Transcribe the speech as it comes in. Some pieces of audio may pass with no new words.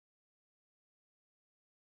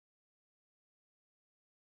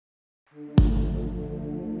So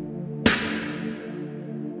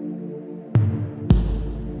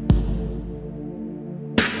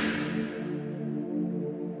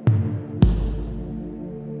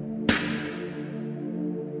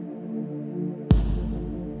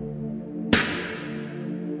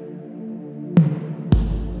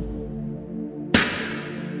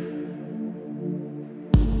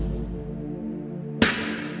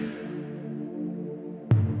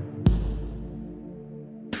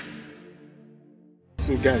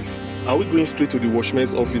guys, are we going straight to the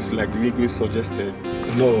watchman's office like Rigo suggested?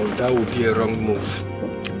 No, that would be a wrong move.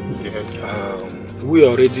 Yes. We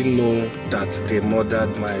already know that they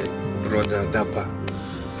murdered my brother Dapper.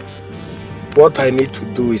 What I need to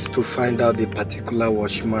do is to find out the particular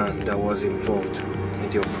watchman that was involved in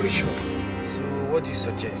the operation. So what do you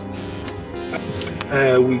suggest?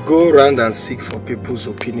 We go around and seek for people's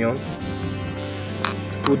opinion,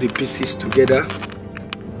 put the pieces together.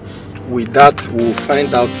 With that, we'll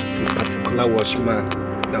find out the particular watchman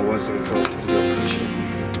that was involved in the operation.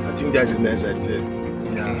 I think that's a nice idea.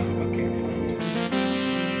 Yeah.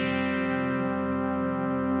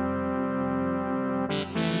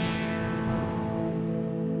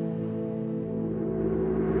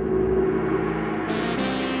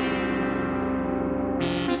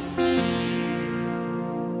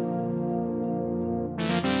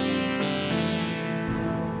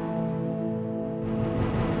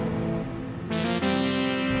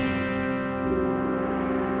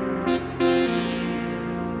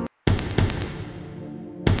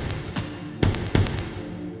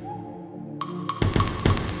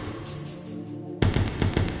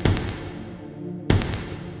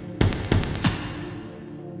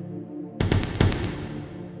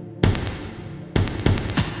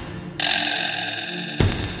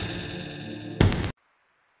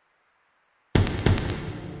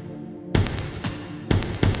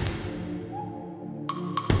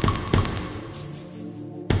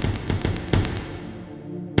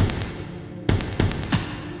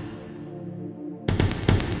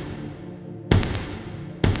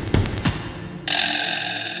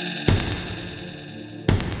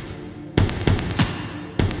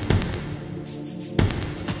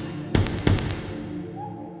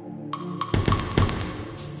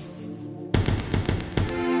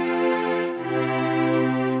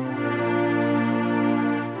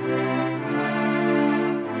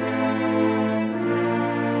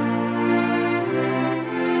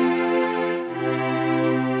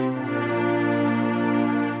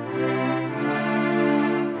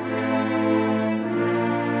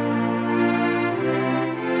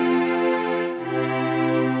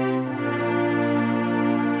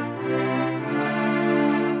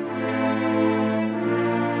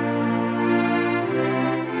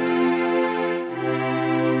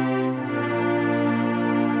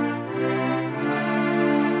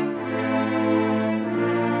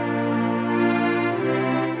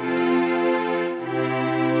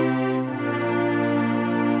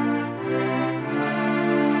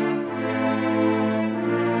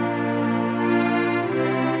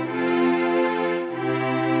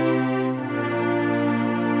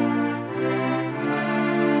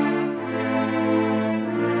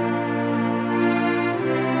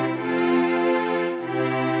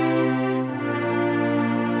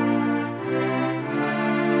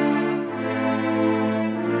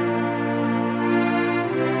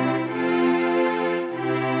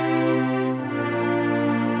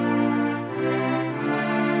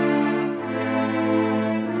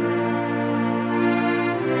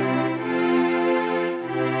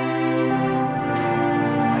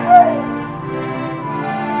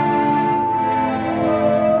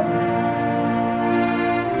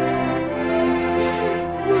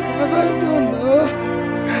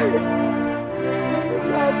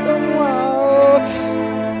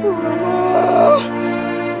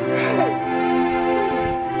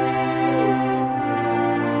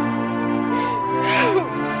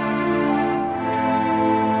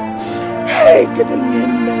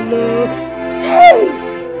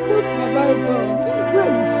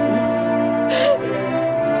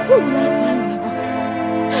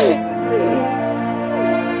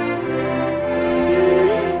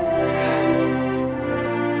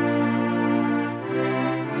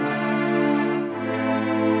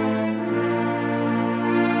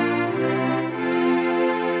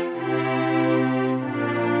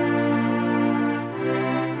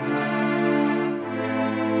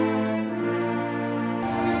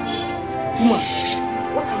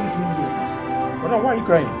 Why are you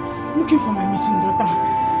crying? Looking for my missing daughter.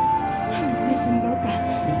 Missing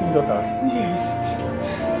daughter. Missing daughter? Yes.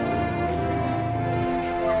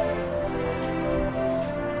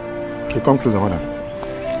 Okay, come closer, madam.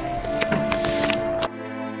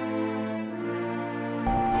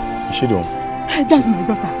 Is she doing? That's my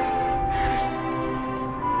daughter.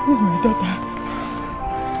 This is my daughter.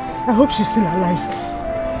 I hope she's still alive.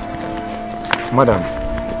 Madam,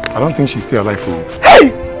 I don't think she's still alive.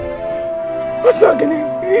 Hey! What's happening?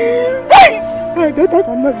 Hey! My daughter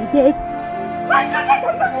cannot be dead. My daughter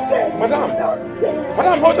cannot be dead.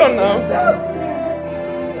 Madam, hold on now.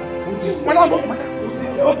 Madam,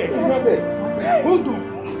 okay, she's not dead. Hold on.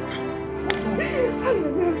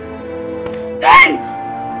 Hey!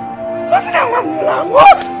 What's that one?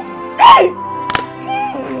 Hey!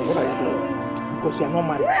 What are you saying? Because you are not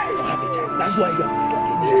married, you have a child. That's why you are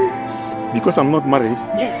talking here. Because I'm not married?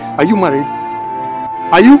 Yes. Are you married?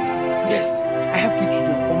 Are you? Yes. I have 2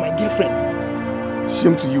 children from my girlfriend.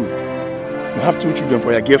 Shame to you. You have 2 children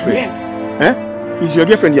for your girlfriend? Yes. Eh? Is your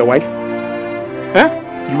girlfriend your wife? Eh?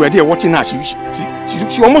 You were there watching her.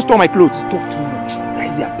 She almost tore my clothes. You talk too much. That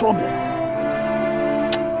is your problem.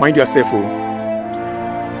 Mind yourself, oh.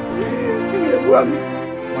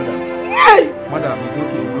 Madam, it's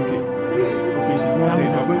okay, it's okay. Okay, she's not dead.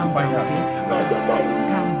 We're going to find her.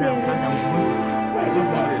 Calm down. She's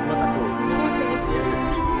not dead, not at all.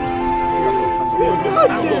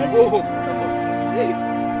 Go home.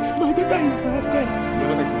 My daughter is not dead. Your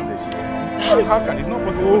daughter is not dead. How can? It's not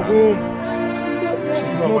possible. Go home.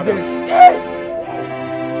 She's not dead.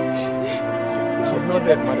 She's not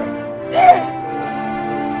dead, madam.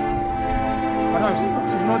 Madam, she's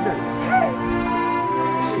not dead.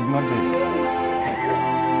 She's not dead.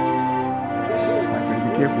 My friend,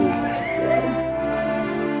 be careful.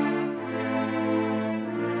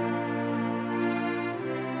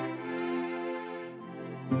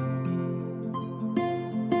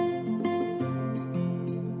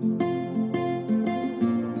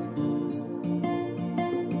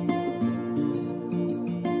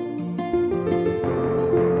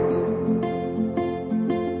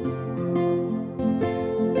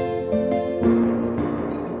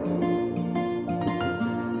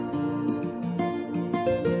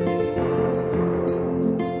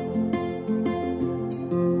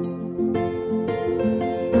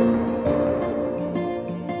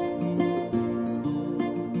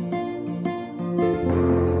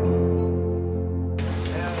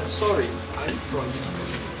 Sorry, are you from this school?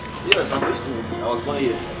 Yes, I'm from school. I was born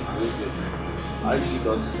here. I visit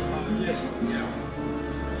us. Yes. Yeah.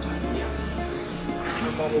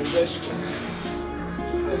 I'm on a west school.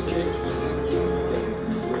 I came to see you. There is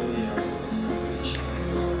a way of establishing.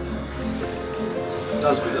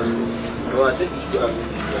 That's good, that's good. Well, I think you should have a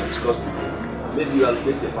meeting and discuss with you. Maybe you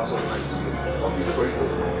allocate the person time to you. Or people for you.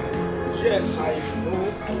 Yes, I know.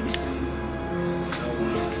 I will see.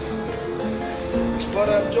 But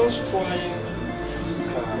I'm just trying to seek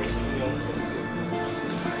an opinion from you.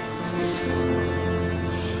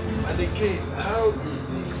 And again, how is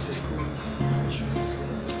the security situation?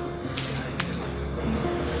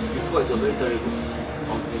 Before it was very terrible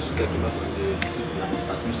until Suka came back from the city and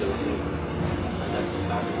established everything. And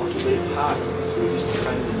I worked very hard to reach the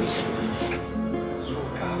kind of this.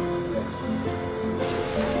 Suka.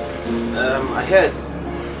 I heard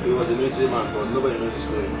he was a military man, but nobody knows his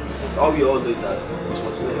story. But all we all know is that this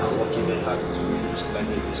was men are working very hard to reduce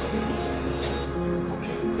climate risk.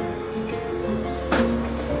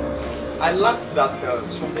 I learned that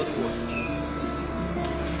somebody was killed.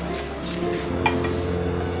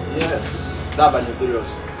 Yes, that by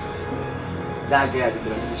notorious. That guy had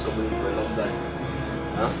been in this company for a long time.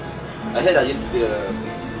 Huh? I heard that yesterday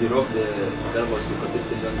they robbed the hotel was because they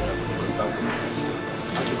paid $1 for the contractor.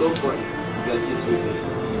 At the gunpoint, they are taking me.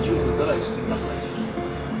 You the dollar is still not like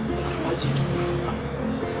imagine.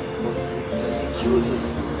 But they killed him.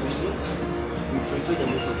 You see? We prefer them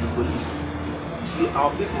to the police. See, our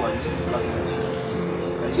people are using black fish.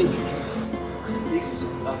 I see juju. And this is a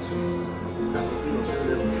black sweet. That could be on some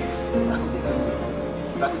level.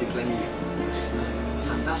 That could decline it.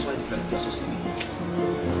 And that's why the clients are so silly.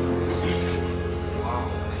 Wow.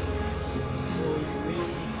 So you mean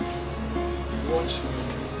watch me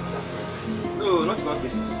use that fight? No, not in all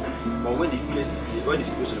cases. But when the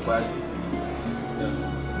situation requires it.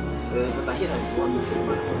 But I hear that it's one mistake.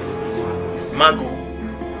 Mago,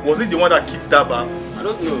 was it the one that kicked Daba? I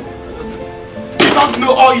don't know. You don't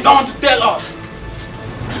know or you don't want to tell us?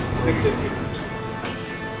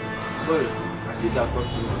 Sorry, I think I've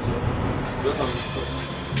talked too much. Don't have to stop.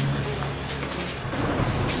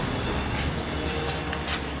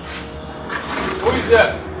 Who is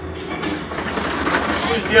there?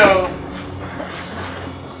 Who is here?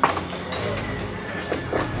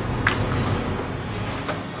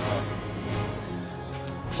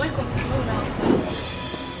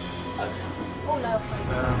 I taxi. Oh, no,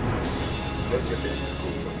 fine, sir. Let's get there.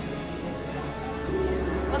 Yes,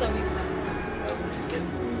 sir. What of you, sir? Get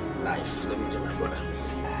me life. Let me join my brother.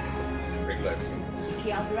 Bring life to me.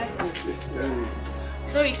 Okay, I'll be right back.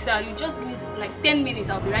 Sorry, sir. You just give me like 10 minutes.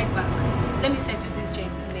 I'll be right back. Let me settle this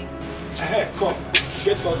gentleman. Come,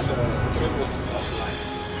 get us 3 bottles of wine.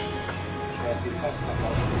 Be fast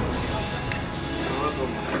about it.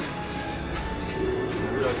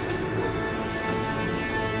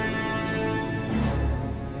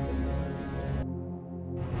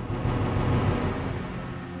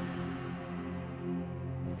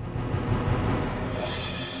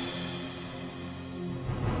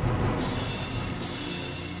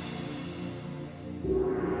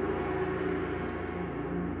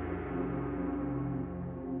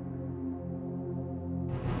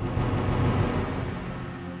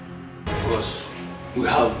 We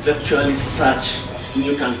have virtually searched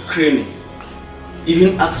nook and cranny,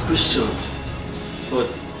 even asked questions, but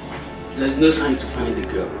there's no sign to find the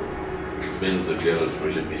girl. Means the girl is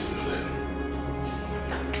really missing there.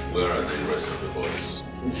 Where are the rest of the boys?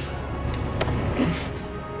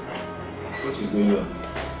 What is going on?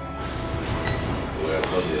 We have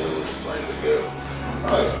not been able to find the girl.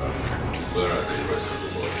 Where are the rest of the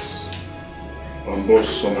boys? Boss,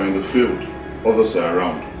 some are in the field, others are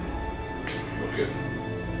around. Okay.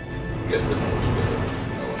 Get them all together.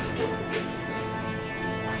 I want to talk with them.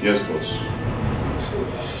 Yes, boss. So,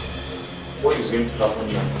 what is going to happen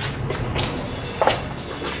now?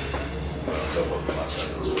 We're on top of the matter.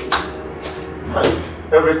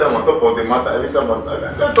 Every time on top of the matter,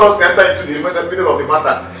 let us enter into the middle of the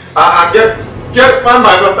matter and find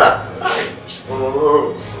my daughter. We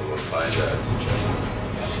will find that.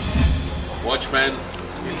 Watchmen.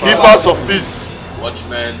 Keepers of peace.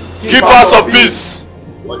 Watchmen. Keepers of peace.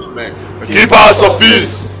 Watchmen. Keepers of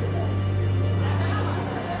peace.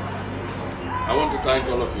 I want to thank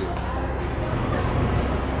all of you.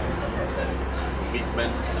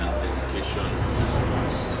 Commitment and dedication to this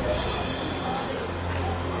cause.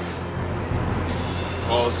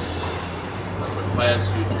 Cause that requires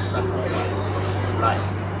you to sacrifice your life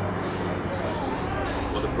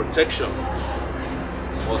for the protection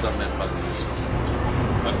of other members of this community.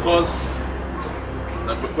 A cause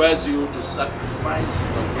that requires you to sacrifice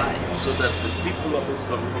your life so that the people of this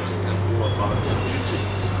community can go about their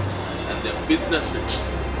duties and their businesses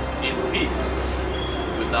in peace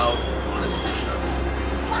without molestation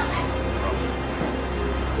from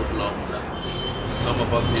hoodlums and some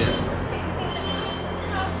of us here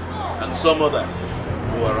and some others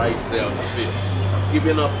who are right there on the field have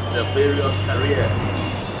given up their various careers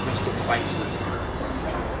just to fight this cause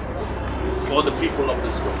for the people of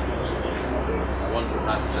this community. I want to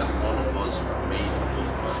ask that all of us remain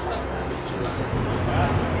focused and vigilant.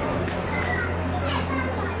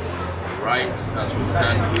 Right as we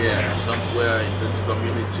stand here, somewhere in this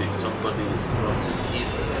community, somebody is plotting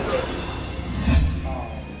evil.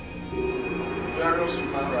 Various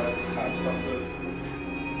human rights have started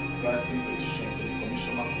writing petitions to the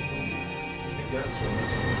Commissioner for Police against your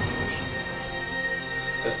method of operation.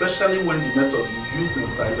 Especially when the method you used in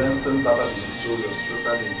silencing Baba the Victorious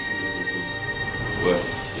totally infused the group. Well,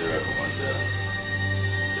 your commander,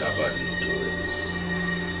 Baba the Notorious,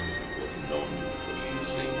 was known for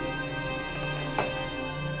using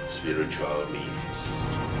spiritual means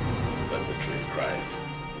to perpetrate crime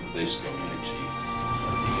in this community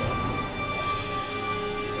and beyond.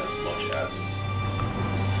 As much as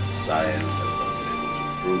science has not been able to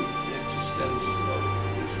prove the existence of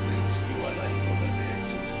these things, you and I know that they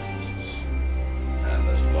exist. And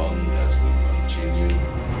as long as we continue to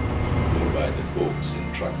go by the books in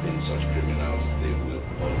trapping such criminals, they will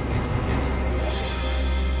always get away.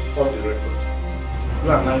 On the record, you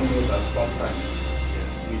and I know that sometimes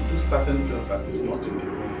we do certain things that is not in the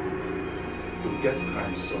room to get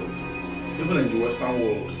crime solved. Even in the Western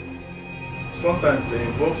world, sometimes they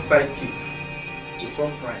involve sidekicks to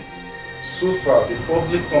solve crime. So far, the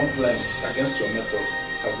public complaints against your method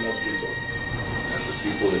has not built up. And the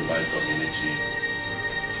people in my community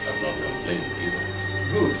have not complained either.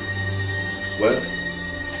 Good. Well,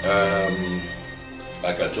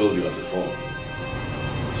 like I told you on the phone,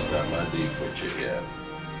 Mr. Amadi Koche here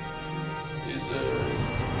is a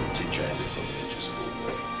teacher in the community school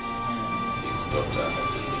where his daughter has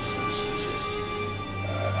been missing since yesterday.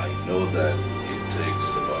 I know that it takes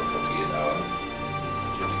about 48 hours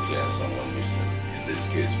to declare someone missing. In this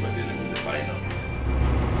case, we're dealing with a minor.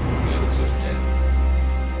 The girl is just 10.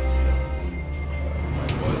 My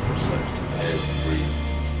boys have searched every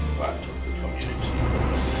part of the community but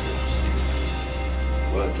not been able to see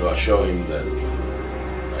him. Well, to assure him that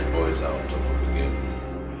my boys are on top of the game,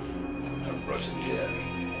 brought in here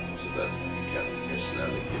so that we can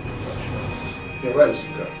personally give him assurance. You're right,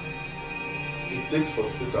 Suga. It takes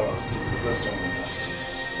 48 hours to prepare someone else.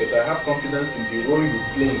 But I have confidence in the role you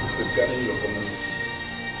play in safeguarding your community.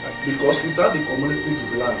 Because without the community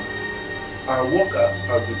vigilance, our work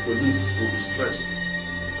as the police will be stressed.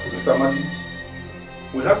 Mr. Madi,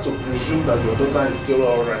 we have to presume that your daughter is still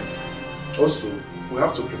alright. Also, we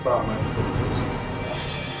have to prepare our mind for the worst.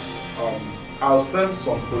 I'll send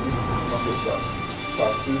some police officers to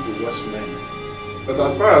assist the watchmen. But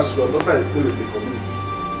as far as your daughter is still in the community,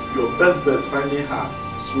 your best bet finding her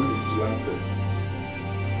is through the vigilante.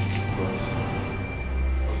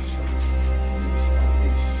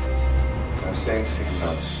 I send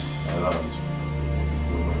signals around.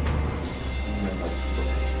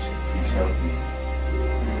 Please help me.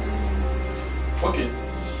 Okay,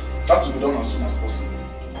 that will be done as soon as possible.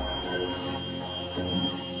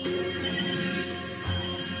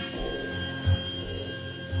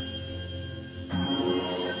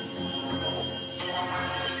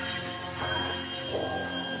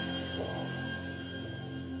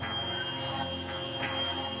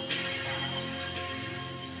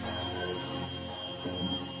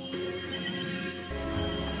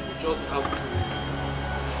 Just have to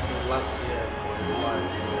last year for a while,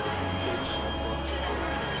 take some work for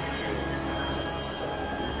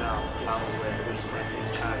now plan where we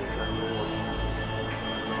strategize and know what to do.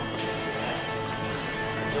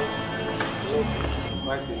 I just love this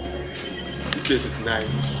This place is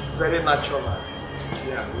nice. very natural.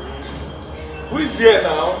 Yeah. Who is here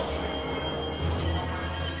now?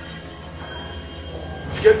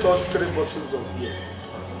 Get us 3 bottles of beer.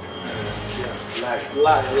 Yeah,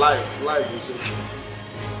 live is okay.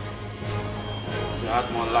 You add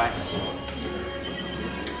more life to it.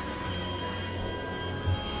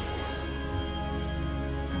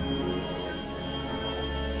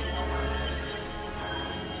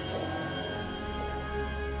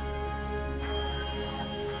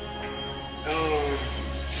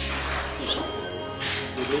 See,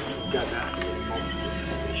 we need to gather enough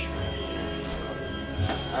information in this community.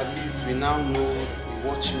 At least we now know the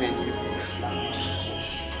watchmen uses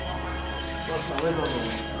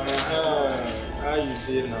How you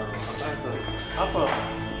doing now? Papa.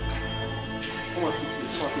 Come on, sit.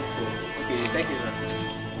 Okay, thank you, sir.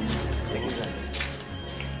 Thank you, sir.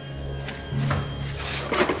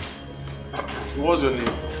 What's your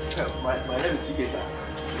name? My name is Chike, sir.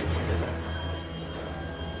 Yes, sir.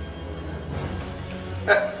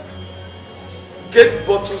 Get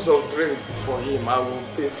bottles of drinks for him. I will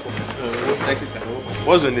pay for it. Thank you, sir.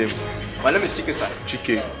 What's your name? My name is Chike, sir.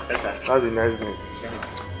 Chike. Yes, sir. That's a nice name.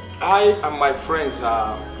 I and my friends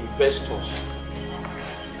are investors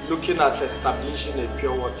looking at establishing a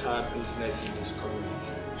pure water business in this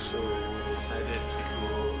community. So we decided to go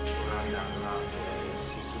around and around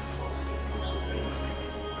seeking for people's opinion.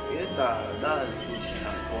 Yes, sir. That is good.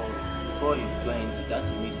 Before you go into that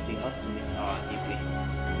meeting, you have to meet our Dede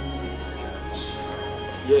to see this thing.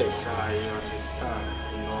 Yes, I understand.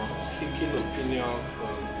 You know, seeking opinion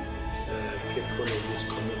from people in this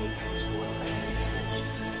community is what I need most.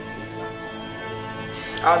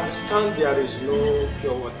 I understand there is no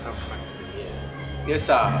pure water factory here. Yes,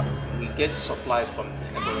 sir. We get supplies from the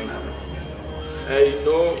neighboring community. You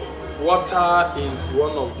know, water is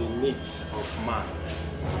one of the needs of man,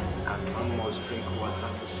 and man must drink water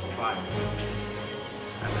to survive.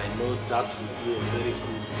 And I know that would be a very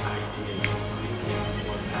good idea to bring in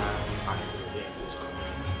water factory here in this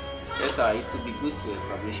community. Yes, sir. It would be good to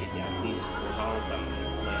establish it at least provide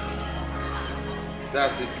employment.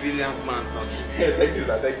 That's a brilliant man talking. Thank you,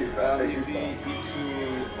 sir. Thank you, sir. You see, it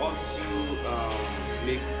will also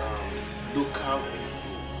make local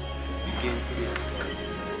people begin feeling.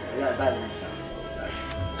 Yeah, that is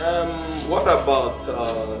it. What about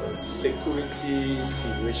security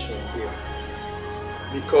situation here?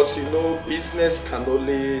 Because you know, business can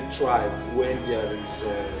only thrive when there is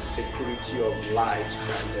security of lives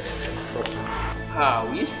and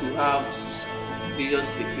property. We used to have serious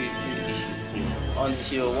security issues here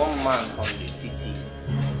until one man from the city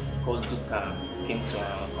called Zuka came to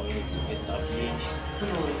our community to establish.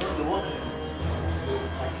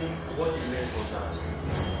 I think what he meant was that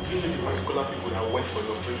you know the particular people that went for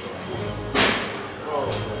the operation.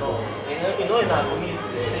 No. You know in our community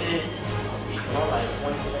they say it's not like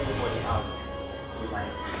pointing anybody out to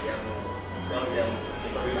like tell them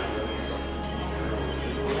because of that religion.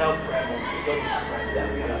 To help security as right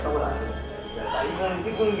there. That's not what I mean.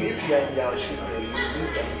 Even if you are in their shoes, you do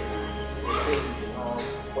something. They say it's not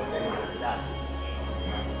pointing like that.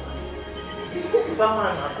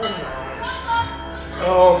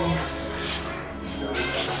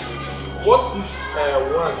 What if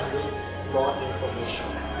one needs more information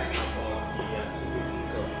on the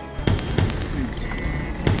activities of? Please,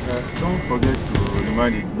 don't forget to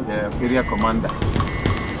remind the area commander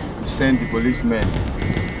to send the policemen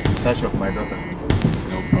in search of my daughter.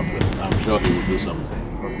 No problem. I'm sure he will do something.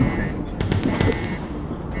 Okay, thank you, sir.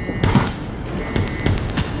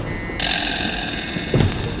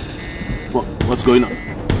 What's going on?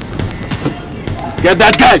 Get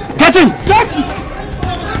that guy! Get him! Get him!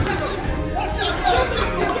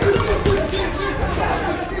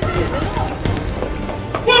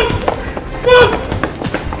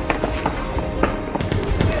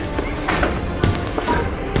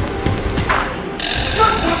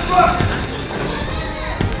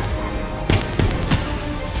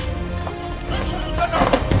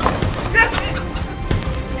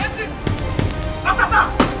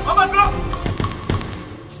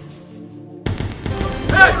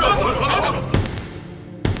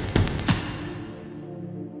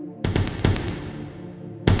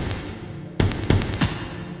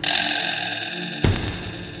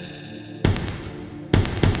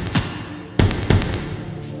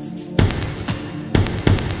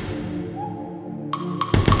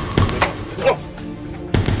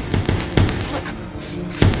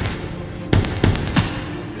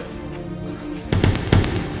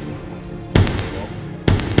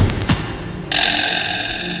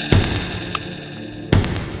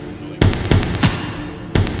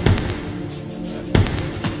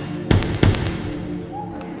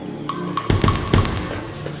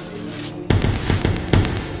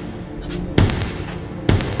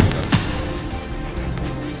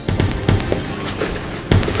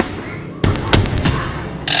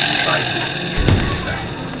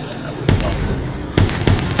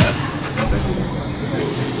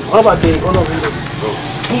 What about the owner of the road?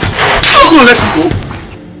 I'm not gonna let you go.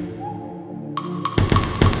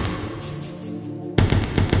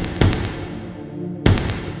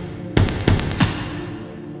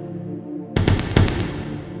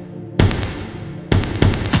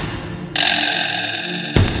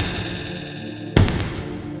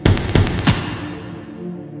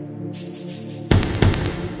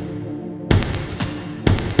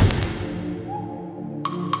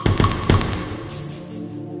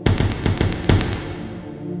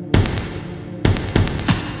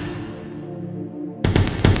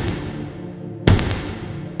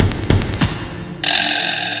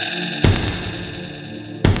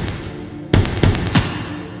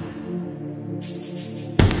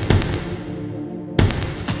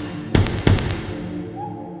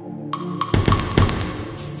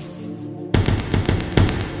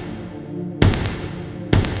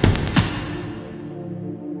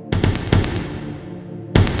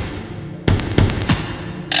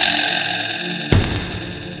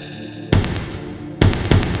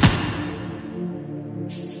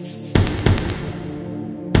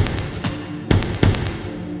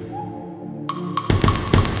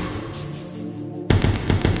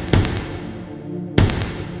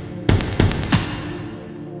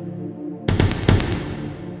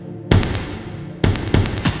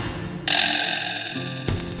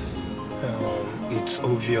 It's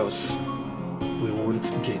obvious we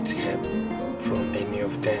won't get help from any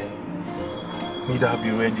of them. Neither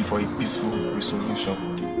be ready for a peaceful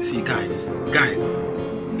resolution. See, guys,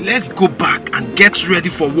 let's go back and get ready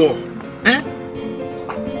for war. Eh?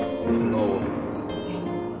 No,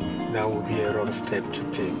 that would be a wrong step to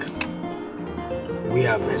take. We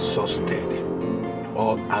have exhausted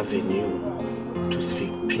all avenue to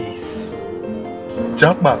seek peace.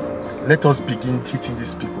 Japa, let us begin hitting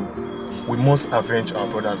these people. We must avenge our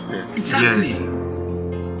brother's death. Exactly. Yes.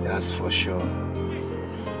 That's for sure.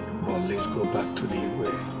 But let's go back to the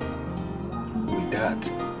way. With that,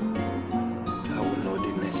 I will know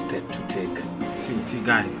the next step to take. See,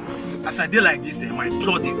 guys. As I did like this, my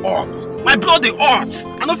blood is hot. My blood is hot.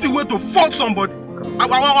 I don't feel way to fuck somebody. I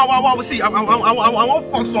want to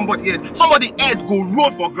fuck somebody head. Somebody head go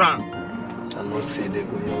roll for ground. I know say they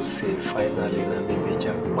go no say finally na maybe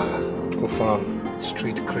Japa. Confirm.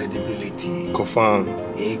 Street credibility. Confirm.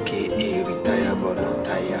 AKA retired but not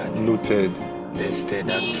tired. Noted. Tested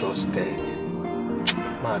and trusted.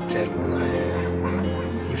 Ma tell you na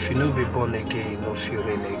if you no be born again, no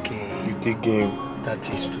fearing again. You dig game. That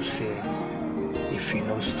is to say, if you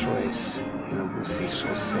no stress, you no go see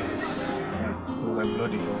success. Oh, my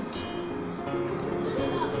bloody hot.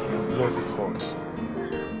 My bloody hot.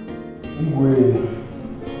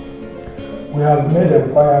 We have made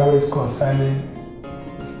inquiries concerning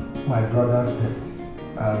my brother's death,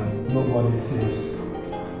 and nobody seems to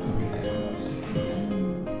be telling us the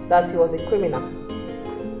truth. That he was a criminal?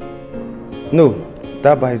 No,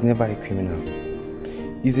 Daba is never a criminal.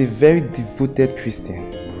 He's a very devoted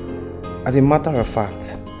Christian. As a matter of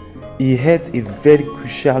fact, he holds a very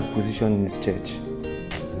crucial position in his church.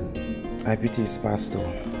 I pity his pastor,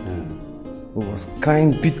 who was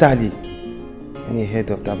crying bitterly when he heard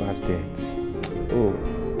of Daba's death. Oh,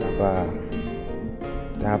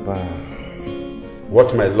 Daba.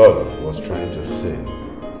 What my Lord was trying to say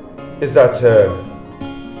is that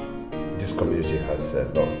this community has a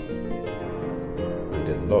law, and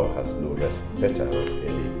the law has no respect of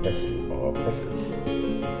any person or persons,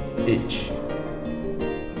 age,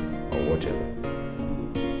 or whatever.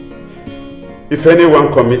 If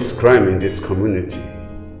anyone commits crime in this community,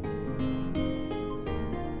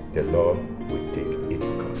 the law will take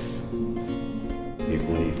its course.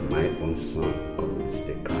 Even if my own son commits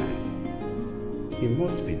the crime, he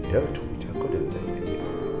must be dealt with accordingly.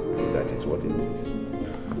 So that is what it means.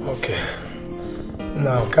 Okay.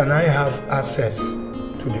 Now, can I have access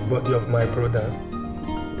to the body of my brother?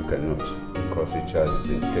 You cannot, because it has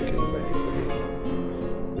been taken by the police.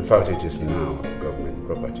 In fact, it is now government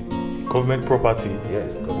property. Government property?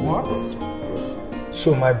 Yes, government property. Yes.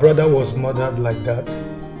 So my brother was murdered like that?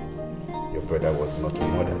 Your brother was not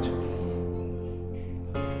murdered.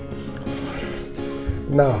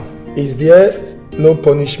 Now, is there no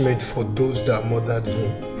punishment for those that murdered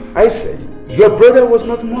him? I said, your brother was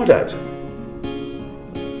not murdered.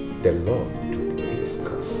 The law took its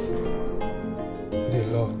course. The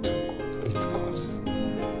law took its course.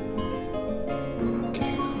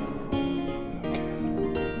 Okay.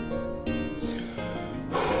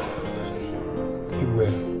 You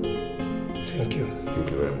will. Thank you. Thank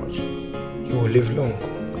you very much. You will live long.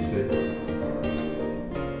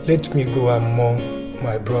 Let me go among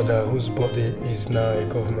my brother whose body is now a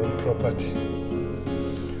government property.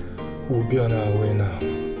 We'll be on our way now.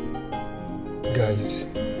 Guys,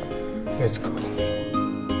 let's go.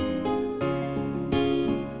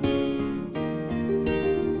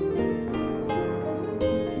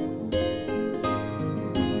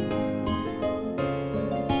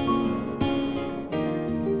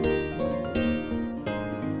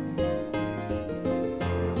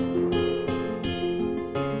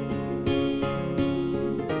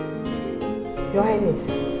 Your Highness,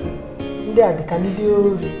 they are the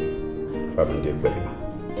Canadian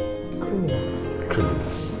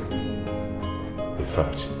criminals. In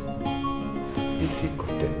fact, he's sick of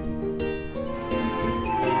them.